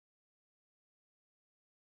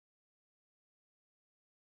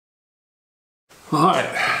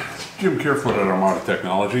Hi, Jim Carefoot at Armada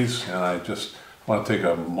Technologies, and I just want to take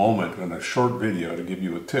a moment in a short video to give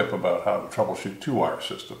you a tip about how to troubleshoot two-wire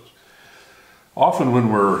systems. Often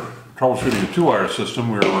when we're troubleshooting a two-wire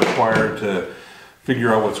system, we're required to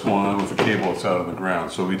figure out what's going on with the cable that's out on the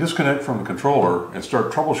ground. So we disconnect from the controller and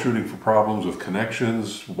start troubleshooting for problems with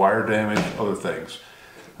connections, wire damage, other things.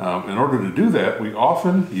 In order to do that, we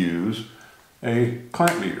often use a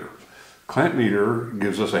clamp meter. Clamp meter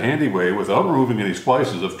gives us a handy way, without removing any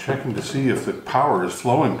splices, of checking to see if the power is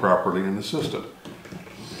flowing properly in the system.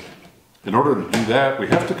 In order to do that, we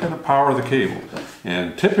have to kind of power the cable.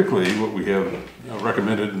 And typically what we have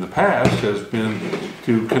recommended in the past has been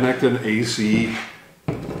to connect an AC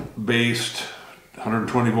based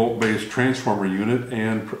 120 volt based transformer unit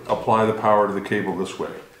and apply the power to the cable this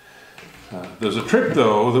way. There's a trick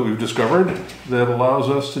though that we've discovered that allows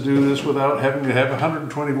us to do this without having to have a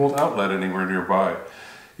 120 volt outlet anywhere nearby.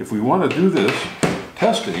 If we want to do this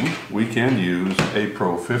testing, we can use a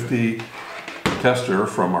Pro50 tester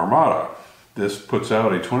from Armada. This puts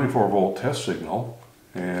out a 24 volt test signal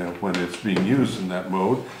and when it's being used in that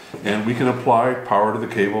mode, and we can apply power to the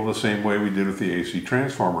cable the same way we did with the AC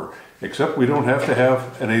transformer, except we don't have to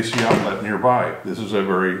have an AC outlet nearby. This is a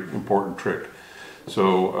very important trick.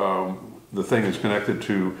 So the thing is connected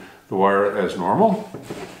to the wire as normal.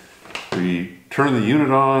 We turn the unit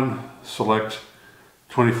on, select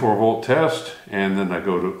 24 volt test, and then I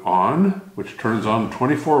go to on, which turns on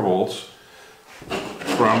 24 volts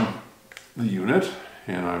from the unit.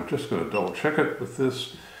 And I'm just going to double check it with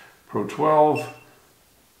this Pro 12.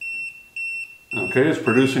 Okay, it's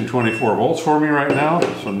producing 24 volts for me right now.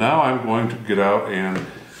 So now I'm going to get out and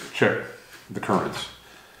check the currents.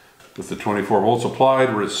 With the 24 volts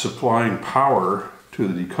applied, we're supplying power to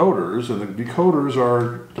the decoders, and the decoders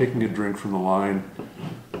are taking a drink from the line.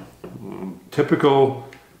 Typical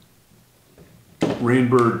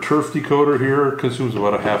Rainbird turf decoder here consumes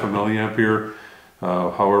about a half a milliampere,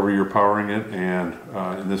 however you're powering it, and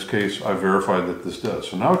in this case I verified that this does.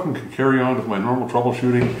 So now I can carry on with my normal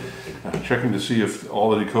troubleshooting, checking to see if all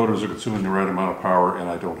the decoders are consuming the right amount of power and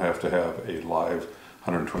I don't have to have a live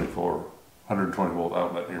 120 volt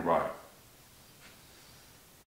outlet nearby.